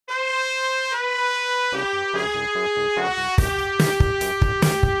Hello,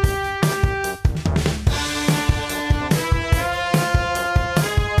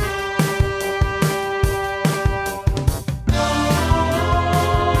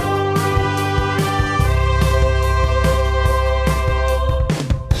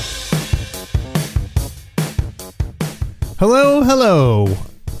 hello,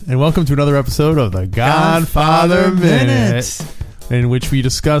 and welcome to another episode of the Godfather Minute, in which we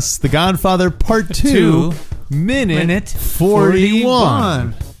discuss The Godfather Part II, Minute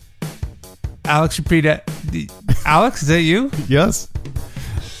 41. Alex, repeat it. Alex, is that you? Yes.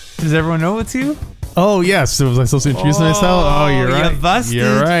 Does everyone know it's you? Oh, yes. Was I supposed to introduce myself? Oh, you're right. You busted.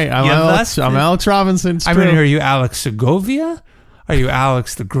 You're right. I'm Alex Robinson. I mean, are you Alex Segovia? Are you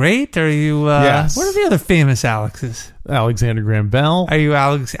Alex the Great? Are you, yes. What are the other famous Alexes? Alexander Graham Bell. Are you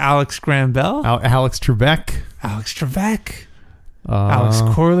Alex Graham Bell? Alex Trebek. Alex Trebek. Alex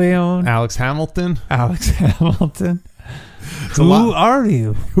Corleone. Alex Hamilton. Alex Hamilton. Who are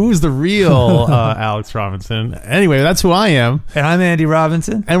you? Who is the real Alex Robinson? Anyway, that's who I am. And I'm Andy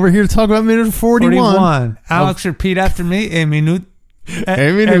Robinson. And we're here to talk about Minute 41. Alex, repeat after me. E minuto.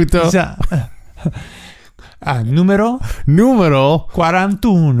 Numero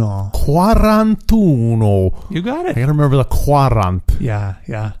 41. 41. You got it. I gotta remember the quarant.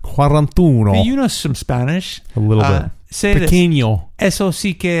 Yeah. 41. Hey, you know some Spanish. A little bit. Say Pequeño. This. Eso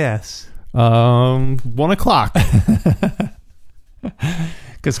sí que es. 1 o'clock.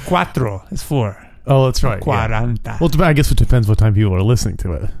 Because cuatro is 4. Oh, that's right. Cuarenta. Yeah. Well, I guess it depends what time people are listening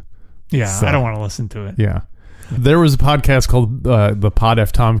to it. Yeah, so, I don't want to listen to it. Yeah. There was a podcast called the Pod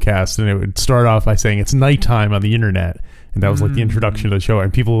F Tomcast, and it would start off by saying it's nighttime on the internet, and that was like the introduction to the show,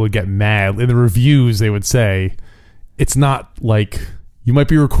 and people would get mad. In the reviews, they would say, it's not like, you might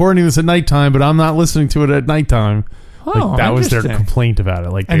be recording this at nighttime, but I'm not listening to it at nighttime. Oh, that was their complaint about it.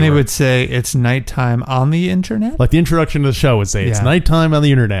 Like, and they would say it's nighttime on the internet? Like the introduction to the show would say, it's nighttime on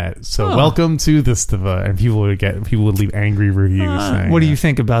the internet, so welcome to this, and people would leave angry reviews saying, what do you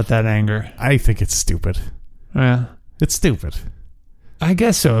think about that anger? I think it's stupid. Yeah. It's stupid. I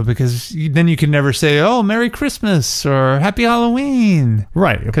guess so, because then you can never say, oh, Merry Christmas or Happy Halloween.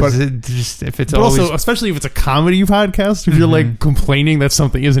 Right. Because if it's but always... also, especially if it's a comedy podcast, if you're like complaining that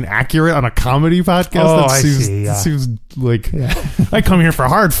something isn't accurate on a comedy podcast, that seems like, I come here for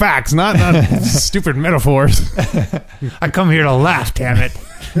hard facts, not stupid metaphors. I come here to laugh, damn it.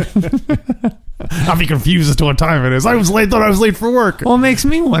 I'll be confused as to what time it is. Thought I was late for work. Well, it makes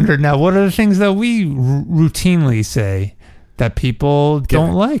me wonder now, what are the things that we routinely say that people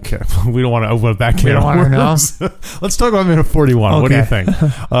don't like? Okay. We don't want to open up that can of worms. Let's talk about Minute 41. Okay. What do you think?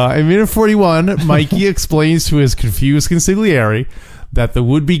 In Minute 41, Mikey explains to his confused Consigliere that the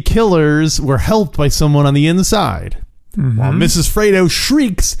would-be killers were helped by someone on the inside, while Mrs. Fredo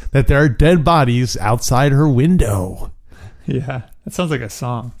shrieks that there are dead bodies outside her window. Yeah, that sounds like a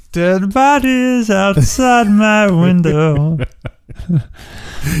song. Dead bodies outside my window. You're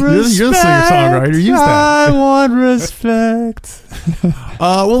a singer-songwriter. Use that. I want respect.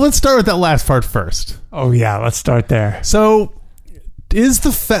 Well, let's start with that last part first. Oh, yeah, let's start there. So,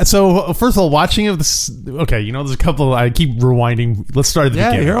 first of all, watching of this... Okay, there's a couple... I keep rewinding. Let's start at the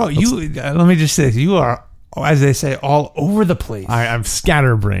beginning. Let me just say, you are, as they say, all over the place. I'm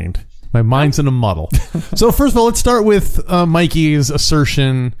scatterbrained. My mind's in a muddle. So first of all, let's start with Mikey's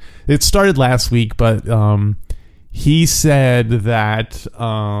assertion. It started last week, but he said that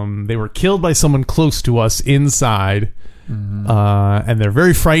they were killed by someone close to us inside, and they're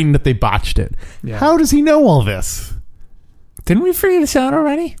very frightened that they botched it. Yeah. How does he know all this? Didn't we figure this out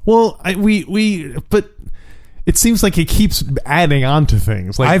already? Well, but it seems like he keeps adding on to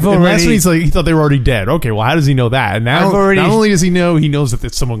things. Like last week, he thought they were already dead. Okay, well, how does he know that? And now, not only does he knows that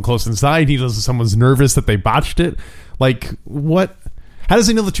there's someone close inside. He knows that someone's nervous that they botched it. Like, what? How does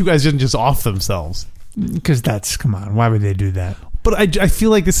he know the two guys didn't just off themselves? Because come on, why would they do that? But I feel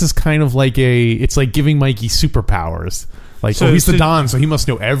like this is kind of like it's like giving Mikey superpowers. Like, he's the Don, so he must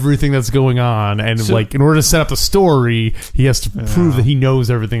know everything that's going on. And, in order to set up the story, he has to prove that he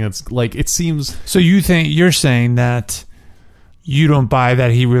knows everything that's, it seems... So you're saying that you don't buy that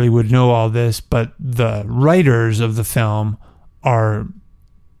he really would know all this, but the writers of the film are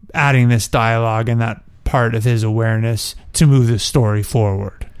adding this dialogue and that part of his awareness to move the story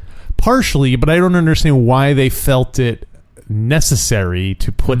forward. Partially, but I don't understand why they felt it necessary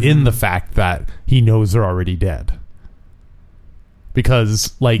to put in the fact that he knows they're already dead.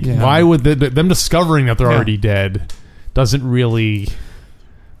 Because, why would them discovering that they're already dead doesn't really...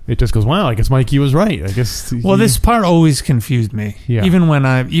 It just goes, wow, I guess Mikey was right. I guess... Well, this part always confused me. Yeah.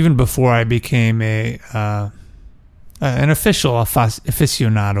 Even before I became an official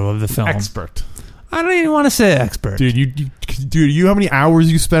aficionado of the film. Expert. I don't even want to say expert. Dude, you how many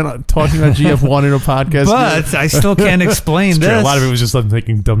hours you spent talking about GF1 in a podcast? But I still can't explain this. True. A lot of it was just them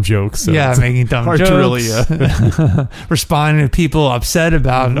making dumb jokes. So yeah, making dumb hard jokes. To really, responding to people upset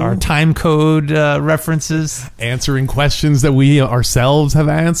about our time code references. Answering questions that we ourselves have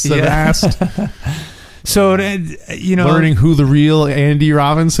asked. So, learning who the real Andy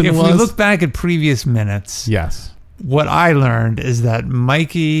Robinson was. If we look back at previous minutes, yes, what I learned is that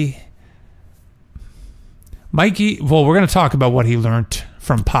Mikey, well, we're going to talk about what he learned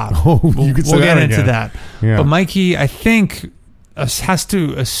from Pop. You could say we'll get that into again. that. Yeah. But Mikey, I think, has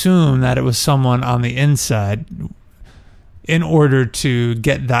to assume that it was someone on the inside in order to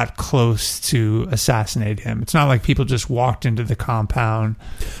get that close to assassinate him. It's not like people just walked into the compound.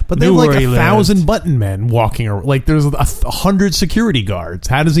 But they have like 1,000 button men walking around. Like there's 100 security guards.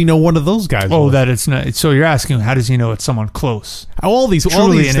 How does he know one of those guys? That it's not. So you're asking, how does he know it's someone close? All these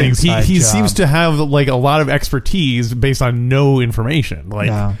things. He seems to have like a lot of expertise based on no information.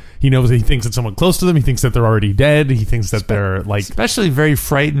 Like he knows, he thinks it's someone close to them. He thinks that they're already dead. He thinks that they're like, especially very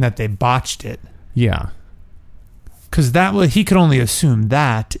frightened that they botched it. Yeah. Because he could only assume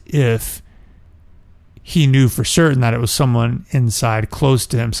that if he knew for certain that it was someone inside close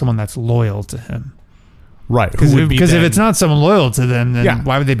to him, someone that's loyal to him. Right. Because if it's not someone loyal to them, then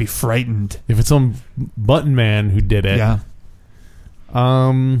why would they be frightened? If it's some button man who did it. Yeah.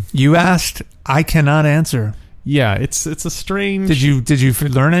 You asked, I cannot answer. Yeah, it's a strange. Did you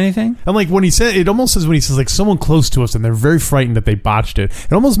learn anything? And like when he said, it almost says when he says like someone close to us and they're very frightened that they botched it.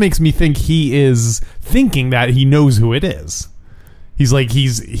 It almost makes me think he is thinking that he knows who it is. He's like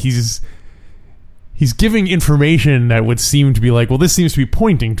he's giving information that would seem to be like, well, this seems to be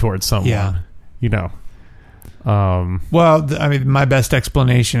pointing towards someone. Yeah, Well, I mean, my best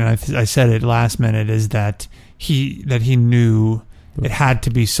explanation, I said it last minute, is that he knew it had to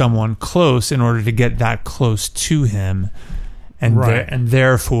be someone close in order to get that close to him, and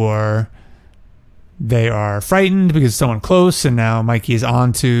therefore they are frightened because it's someone close, and now Mikey is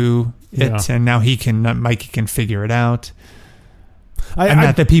onto it, and now Mikey can figure it out,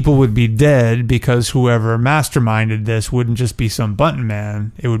 that the people would be dead because whoever masterminded this wouldn't just be some button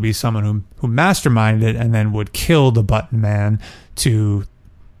man; it would be someone who masterminded it and then would kill the button man to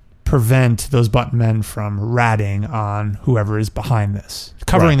prevent those button men from ratting on whoever is behind this,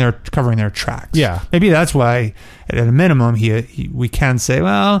 covering their tracks. Yeah, maybe that's why, at a minimum, we can say,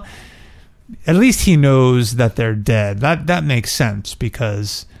 well, at least he knows that they're dead. That makes sense,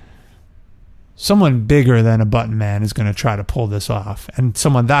 because someone bigger than a button man is going to try to pull this off, and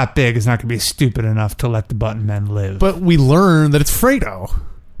someone that big is not going to be stupid enough to let the button men live. But we learn that it's Fredo,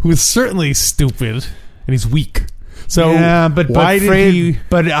 who is certainly stupid and he's weak. So yeah, but I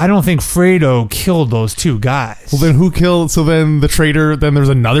don't think Fredo killed those two guys. Well, then who killed? So then the traitor. Then there's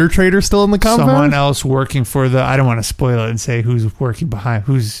another traitor still in the compound. Someone else working for the. I don't want to spoil it and say who's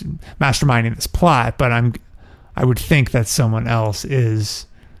masterminding this plot, but I would think that someone else is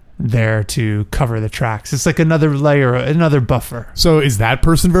there to cover the tracks. It's like another layer, another buffer. So is that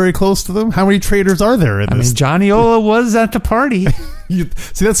person very close to them? How many traitors are there in this? I mean, Johnny Ola was at the party.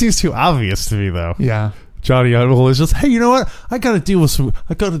 See, that seems too obvious to me, though. Yeah. Johnny Ola is just, hey, you know what? I got to deal with some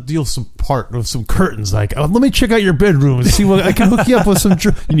curtains. Like, let me check out your bedroom and see what I can hook you up with. Some.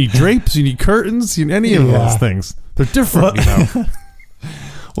 You need drapes. You need curtains. You need any of those things. They're different,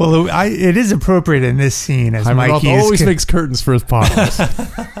 Well, it is appropriate in this scene as Mikey always makes curtains for his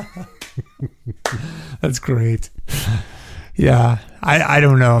podcast. That's great. Yeah, I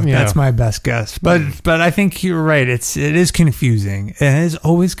don't know. Yeah. That's my best guess, but I think you're right. It is confusing. It has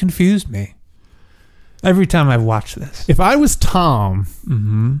always confused me every time I've watched this. If I was Tom,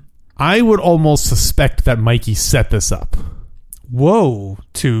 I would almost suspect that Mikey set this up. Whoa!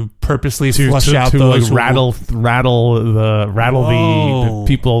 To purposely flush out those, like rattle the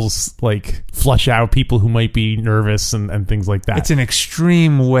people's, like, flush out people who might be nervous and things like that. It's an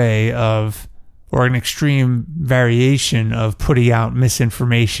extreme way of, or an extreme variation of putting out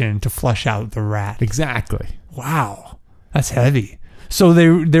misinformation to flush out the rat. Exactly. Wow, that's heavy. So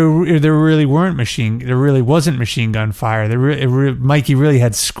there really wasn't machine gun fire. Mikey really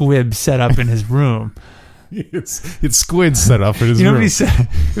had squib set up in his room. It's squid set up in his room. You know what he said?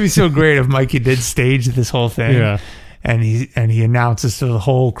 It would be so great if Mikey did stage this whole thing. Yeah. And he announces to the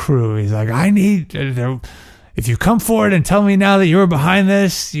whole crew, he's like, if you come forward and tell me now that you're behind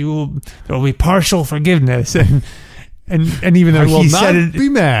this, there will be partial forgiveness. And even though he said it, be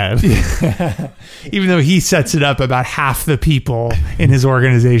mad. Even though he sets it up, about half the people in his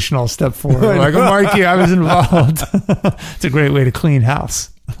organization all step forward. Like, oh, Marky, I was involved. It's a great way to clean house.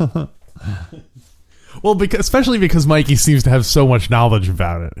 Well, especially because Mikey seems to have so much knowledge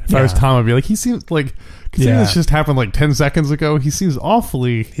about it. If I was Tom, I'd be like, he seems like, considering this just happened like 10 seconds ago, he seems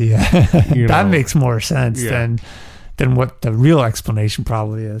awfully... Yeah, that makes more sense than what the real explanation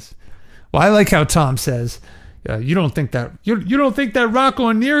probably is. Well, I like how Tom says, you don't think that Rocco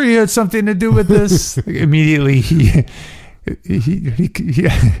and Neri had something to do with this? Immediately,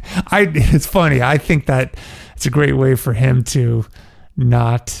 it's funny. I think that it's a great way for him to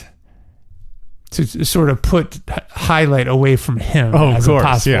not... to sort of highlight away from him as a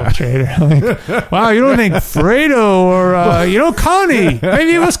possible traitor. Like, wow, you don't think Fredo or Connie?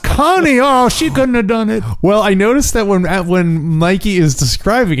 Maybe it was Connie. Oh, she couldn't have done it. Well, I noticed that when Mikey is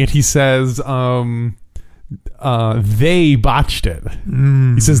describing it, he says they botched it.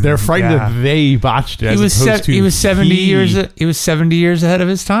 He says they're frightened that they botched it. He was 70 years. He was 70 years ahead of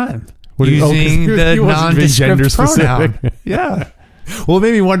his time using the nondescript pronoun. Yeah. Well, it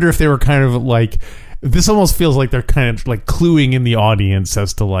made me wonder if they were kind of like, this almost feels like they're kind of like cluing in the audience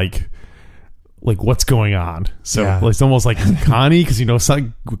as to like what's going on. So it's almost like Connie, because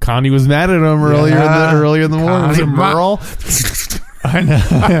Connie was mad at him earlier in the morning. Was it Merle? I know.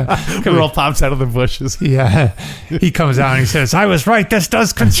 Merle pops out of the bushes. Yeah, he comes out and he says, "I was right. This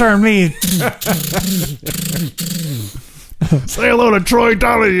does concern me." Say hello to Troy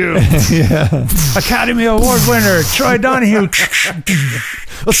Donahue. Academy Award winner Troy Donahue.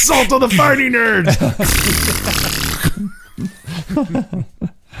 Assault on the Fighting Nerds.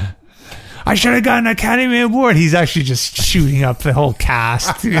 I should have gotten an Academy Award. He's actually just shooting up the whole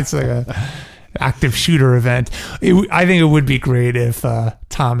cast. It's like a active shooter event. I think it would be great if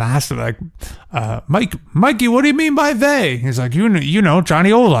Tom asked him, like, Mikey, what do you mean by they? He's like, you know,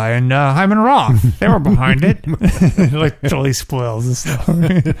 Johnny Ola and Hyman Roth. They were behind it. Like, totally spoils the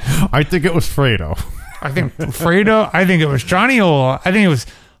story. I think it was Fredo. I think it was Johnny Ola. I think it was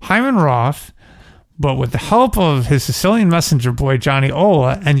Hyman Roth. But with the help of his Sicilian messenger boy, Johnny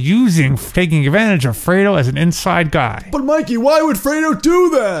Ola, and taking advantage of Fredo as an inside guy. But Mikey, why would Fredo do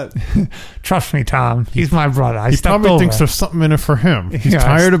that? Trust me, Tom. He's my brother. He probably thinks there's something in it for him. He's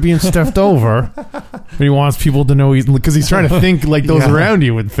tired of being stepped over. But he wants people to know because he's trying to think like those around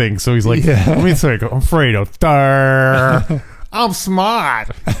you would think. So he's like, let me think. I'm Fredo. I'm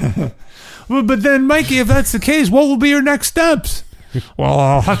smart. Well, but then, Mikey, if that's the case, what will be your next steps? Well,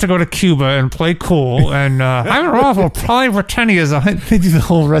 I'll have to go to Cuba and play cool, and Hyman Roth will probably pretend he is. They do the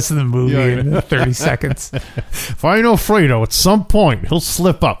whole rest of the movie in 30 seconds. If I know Fredo, at some point he'll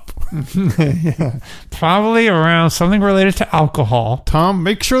slip up. Probably around something related to alcohol. Tom,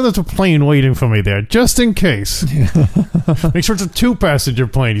 make sure there's a plane waiting for me there, just in case. Make sure it's a 2-passenger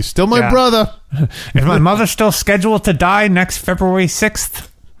plane. He's still my brother. Is my mother still scheduled to die next February 6th?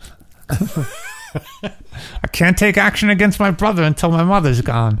 I can't take action against my brother until my mother's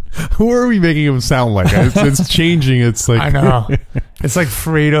gone. Who are we making him sound like? It's changing. It's like, I know. It's like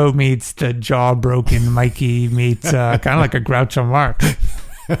Fredo meets the jaw-broken Mikey meets kind of like a Groucho Marx.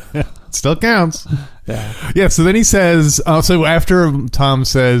 Still counts. Yeah. So then he says, so after Tom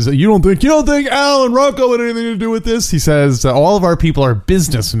says, you don't think Al and Rocco had anything to do with this? He says, all of our people are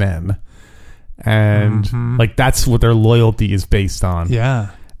businessmen. And like, that's what their loyalty is based on. Yeah.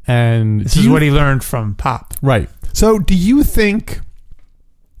 And this is what he learned from Pop. Right. So do you think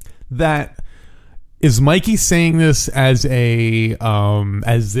that is Mikey saying this as if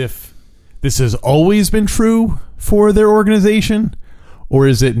this has always been true for their organization? Or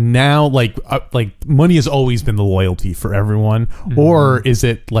is it now like money has always been the loyalty for everyone? Or is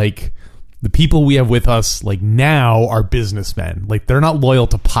it like the people we have with us like now are businessmen? Like they're not loyal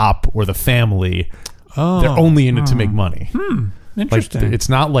to Pop or the family. They're only in it to make money. Interesting. Like, it's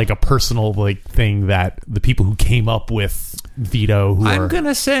not like a personal like thing that the people who came up with Vito. I'm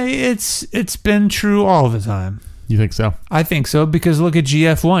gonna say it's been true all the time. You think so? I think so because look at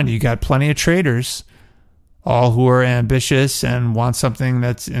GF1. You got plenty of traders, all who are ambitious and want something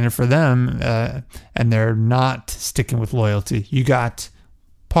that's in it for them, and they're not sticking with loyalty. You got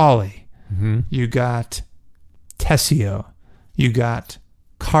Paulie. You got Tessio. You got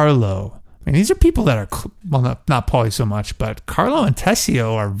Carlo. I mean, these are people that are, well, not Paulie so much, but Carlo and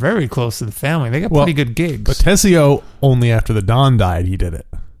Tessio are very close to the family. They got pretty good gigs. But Tessio, only after the Don died, he did it.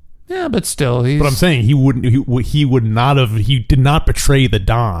 Yeah, but still. But I'm saying he did not betray the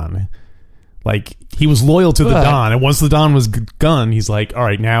Don. Like, he was loyal to the Don. And once the Don was gone, he's like, all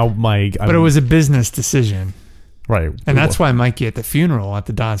right, now But it was a business decision. Right. And that's why Mikey at the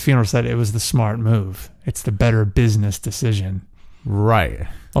Don's funeral, said it was the smart move. It's the better business decision. Right.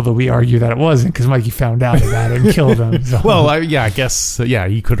 Although we argue that it wasn't because Mikey found out about it and killed him. So. Well, I guess,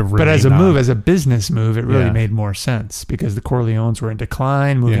 he could have really. But as a business move, it really made more sense because the Corleones were in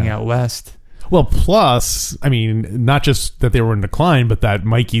decline, moving out west. Well, plus, I mean, not just that they were in decline, but that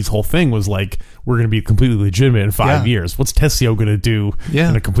Mikey's whole thing was like, we're going to be completely legitimate in 5 years. What's Tessio going to do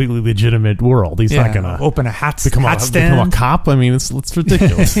in a completely legitimate world? He's not going to open a hat become a cop. I mean, it's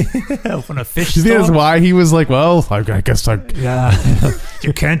ridiculous. Open a fish store. That's why he was like, well, I guess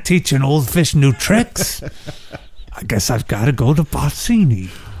you can't teach an old fish new tricks. I guess I've got to go to Bozzini.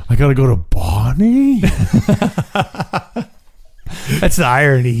 I got to go to Bonnie? That's the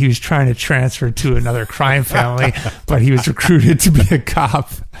irony. He was trying to transfer to another crime family, but he was recruited to be a cop,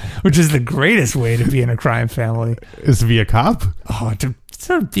 which is the greatest way to be in a crime family. Is to be a cop? Oh, to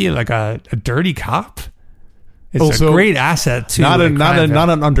sort of be like a dirty cop. It's a great asset to not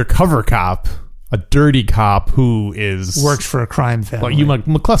an undercover cop, a dirty cop who works for a crime family. Like you,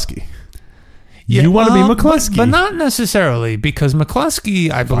 McCluskey. Yeah, you want to be McCluskey, but not necessarily, because McCluskey,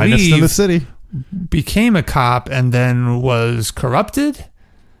 I believe, finest in the city, became a cop and then was corrupted.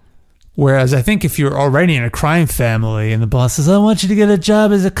 Whereas I think if you're already in a crime family and the boss says, I want you to get a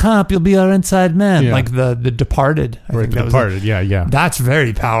job as a cop, you'll be our inside man. Yeah. Like the Departed. The Departed, yeah. That's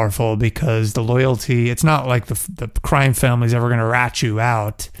very powerful, because the loyalty, it's not like the crime family's ever going to rat you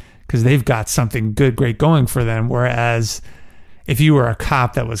out because they've got something great going for them. Whereas if you were a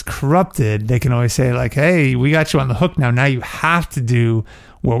cop that was corrupted, they can always say like, hey, we got you on the hook now. Now you have to do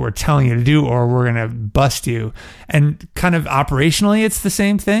what we're telling you to do or we're going to bust you. And kind of operationally, it's the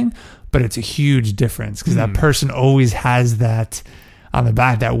same thing, but it's a huge difference because that person always has that on the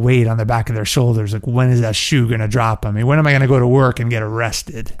back, that weight on the back of their shoulders. Like, when is that shoe going to drop on me? When am I going to go to work and get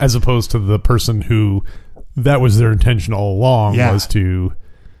arrested? As opposed to the person who that was their intention all along was to...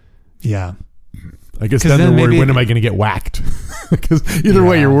 Yeah. I guess then they're worried, when am I going to get whacked? Because either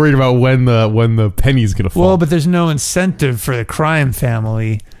way, you're worried about when the penny's going to fall. Well, but there's no incentive for the crime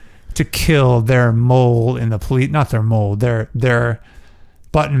family to kill their mole in the police. Not their mole, their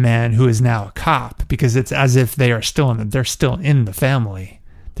button man who is now a cop, because it's as if they are they're still in the family.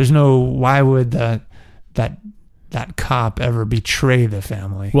 There's no, why would that cop ever betray the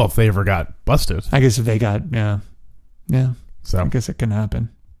family? Well, if they ever got busted. I guess if they got, yeah. So I guess it can happen.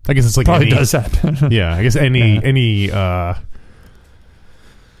 I guess it's like probably does happen. Yeah, I guess they're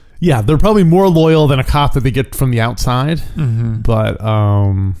probably more loyal than a cop that they get from the outside. Mm-hmm.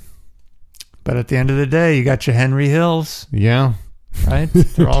 But at the end of the day, you got your Henry Hills. Yeah. Right?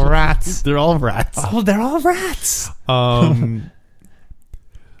 They're all rats. They're all rats. Oh, they're all rats.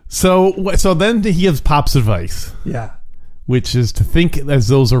 So then he gives Pop's advice. Yeah. Which is to think as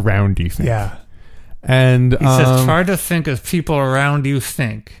those around you think. Yeah. And he says, try to think as people around you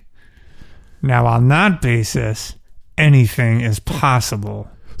think. Now, on that basis, anything is possible.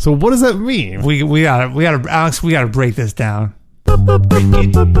 So what does that mean? We gotta, Alex, we gotta break this down. Let's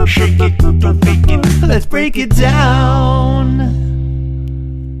break it down.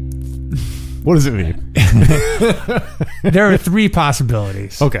 What does it mean? There are three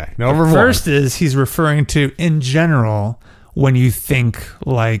possibilities. Okay. First is he's referring to, in general, when you think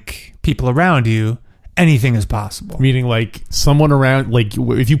like people around you, anything is possible. Meaning like someone around, like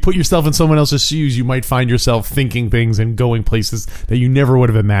if you put yourself in someone else's shoes, you might find yourself thinking things and going places that you never would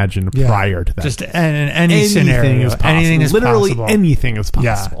have imagined prior to that. Just in any scenario. Anything is literally possible. Anything is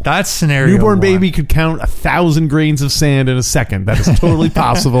possible. Yeah, that's scenario Newborn one. baby could count 1,000 grains of sand in a second. That is totally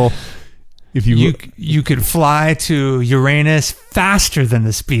possible. If you could fly to Uranus faster than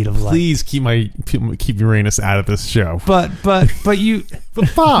the speed of light. Please keep Uranus out of this show. But Bob.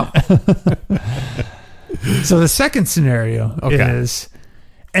 So the second scenario is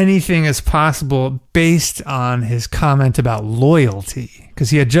anything is possible based on his comment about loyalty,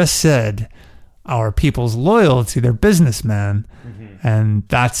 because he had just said our people's loyalty, they're businessmen, and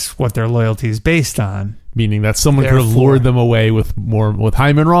that's what their loyalty is based on. Meaning that someone could have lured them away with more. With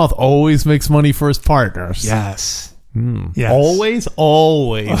Hyman Roth, always makes money for his partners. Yes. Yes.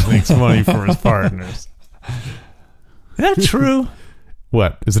 Always makes money for his partners. Is that true?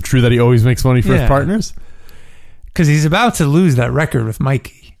 What? Is it true that he always makes money for his partners? Because he's about to lose that record with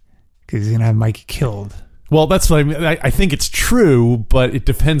Mikey. Because he's going to have Mikey killed. Well, that's what I mean. I think it's true, but it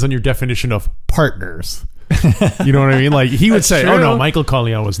depends on your definition of partners. You know what I mean? Like he would say, true. "Oh no, Michael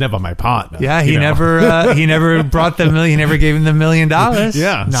Corleone was never my partner." Yeah, he never brought the million. He never gave him the $1 million.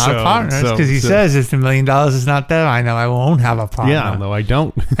 Yeah, not a partner, because he says if the $1 million is not there, I know I won't have a partner. Yeah, no, I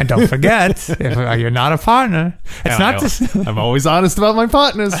don't. And don't forget, if you're not a partner, it's not. I'm always honest about my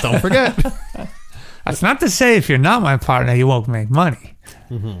partners. Don't forget. That's not to say if you're not my partner, you won't make money.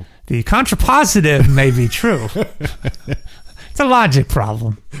 Mm-hmm. The contrapositive may be true. It's a logic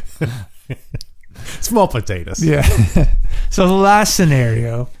problem. Small potatoes. Yeah. So the last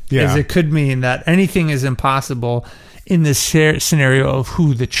scenario is it could mean that anything is impossible in this scenario of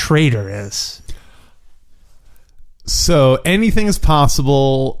who the traitor is. So anything is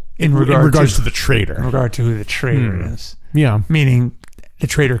possible in regards to the traitor. In regard to who the traitor is. Yeah. Meaning the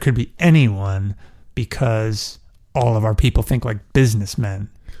traitor could be anyone because all of our people think like businessmen.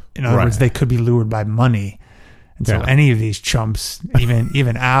 In other words, they could be lured by money. And so any of these chumps,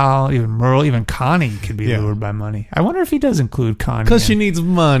 even Al, even Merle, even Connie could be lured by money. I wonder if he does include Connie. Because she needs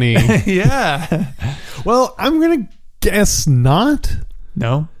money. Yeah. Well, I'm going to guess not.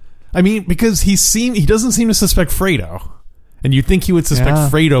 No? I mean, because he doesn't seem to suspect Fredo. And you'd think he would suspect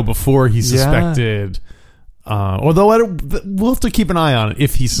Fredo before he suspected... although we'll have to keep an eye on it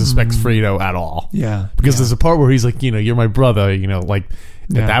if he suspects Fredo at all. Yeah. Because there's a part where he's like, you're my brother, like...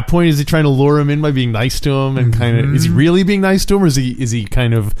 At that point, is he trying to lure him in by being nice to him, and kind of is he really being nice to him, or is he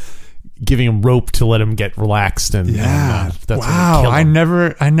kind of giving him rope to let him get relaxed? And that's wow, I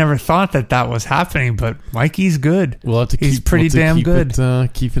never thought that was happening, but Mikey's good. He's pretty damn good.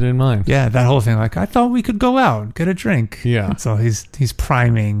 Keep it in mind. Yeah, that whole thing. Like I thought we could go out, get a drink. Yeah, and so he's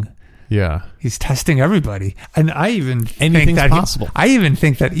priming. Yeah, he's testing everybody, and I even anything's possible. I even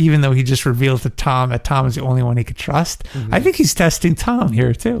think that even though he just revealed to Tom that Tom is the only one he could trust, I think he's testing Tom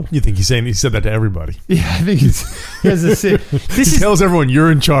here too. You think he said that to everybody? Yeah, I think he tells everyone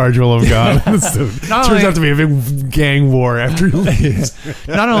you're in charge. Well, I'm gone. Turns out to be a big gang war after he leaves.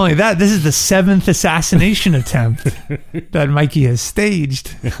 Not only that, this is the 7th assassination attempt that Mikey has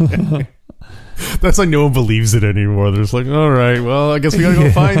staged. That's like no one believes it anymore. They're just like, all right, well, I guess we gotta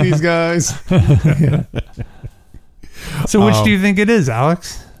go find these guys. So which do you think it is,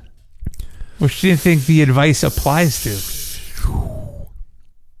 Alex? Which do you think the advice applies to?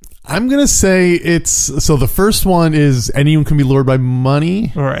 I'm gonna say so the first one is anyone can be lured by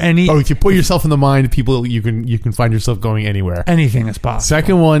money, or any. Oh, if you put yourself in the mind of people, you can find yourself going anywhere. Anything is possible.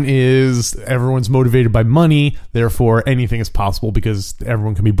 Second one is everyone's motivated by money, therefore anything is possible because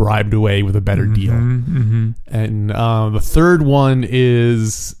everyone can be bribed away with a better deal. And the third one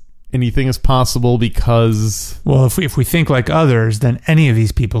is anything is possible because if we think like others, then any of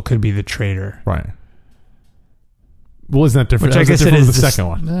these people could be the traitor. Right. Well, isn't that different? Which I guess it is from the second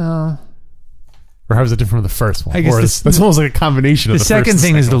one. No. Or how is it different from the first one? I guess that's almost like a combination of the second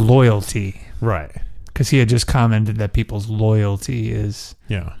thing is the loyalty. Right. Because he had just commented that people's loyalty is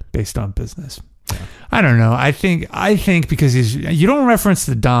based on business. Yeah. I don't know. I think because you don't reference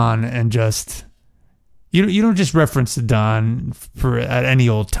the Don and just you don't just reference the Don at any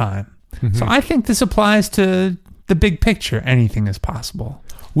old time. So I think this applies to the big picture. Anything is possible.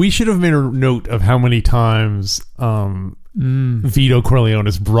 We should have made a note of how many times Vito Corleone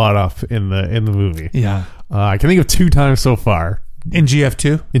is brought up in the movie. Yeah, I can think of 2 times so far. In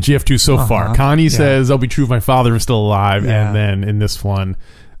GF2? In GF2 so far. Connie says, I'll be true if my father is still alive. Yeah. And then in this one,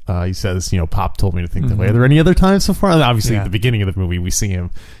 he says, Pop told me to think that way. Are there any other times so far? Obviously, at the beginning of the movie, we see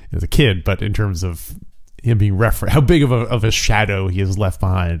him as a kid, but in terms of him being referenced, how big of a shadow he has left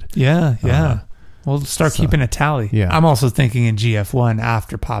behind. Yeah. We'll start keeping a tally. Yeah. I'm also thinking in GF1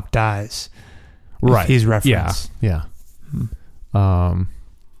 after Pop dies. Right. He's referenced. Yeah. So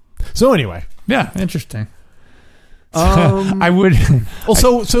anyway. Yeah, interesting. I would.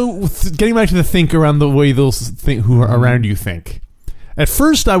 So getting back to the think around the way those who are around you think. At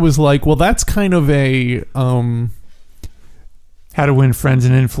first I was like, well, that's kind of a how to win friends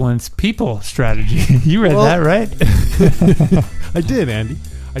and influence people strategy. You read that, right? I did, Andy.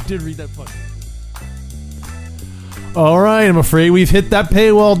 I did read that book. All right, I'm afraid we've hit that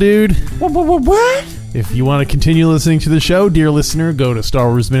paywall, dude. What? If you want to continue listening to the show, dear listener, go to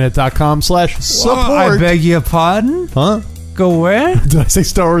StarWarsMinute.com/support. I beg your pardon? Huh? Go where? Did I say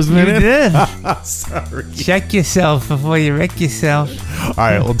Star Wars Minute? You did. Sorry. Check yourself before you wreck yourself. All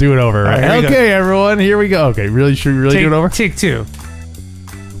right, we'll do it over. Right? Okay, everyone, here we go. Okay, should we really do it over? Take 2.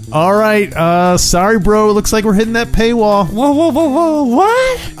 All right, sorry, bro. It looks like we're hitting that paywall. Whoa,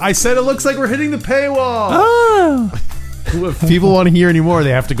 what? I said it looks like we're hitting the paywall. Oh. If people want to hear any more,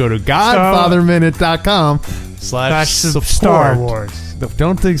 they have to go to GodfatherMinute.com/support. Star Wars.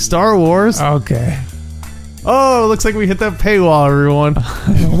 Don't think Star Wars. Okay. Oh, it looks like we hit that paywall, everyone.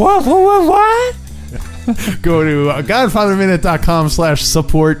 What? Go to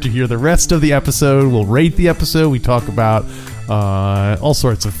GodfatherMinute.com/support to hear the rest of the episode. We'll rate the episode. We talk about all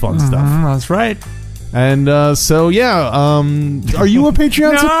sorts of fun stuff. That's right. And are you a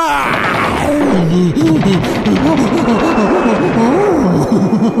Patreon?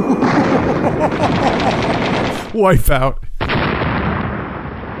 Wipe out.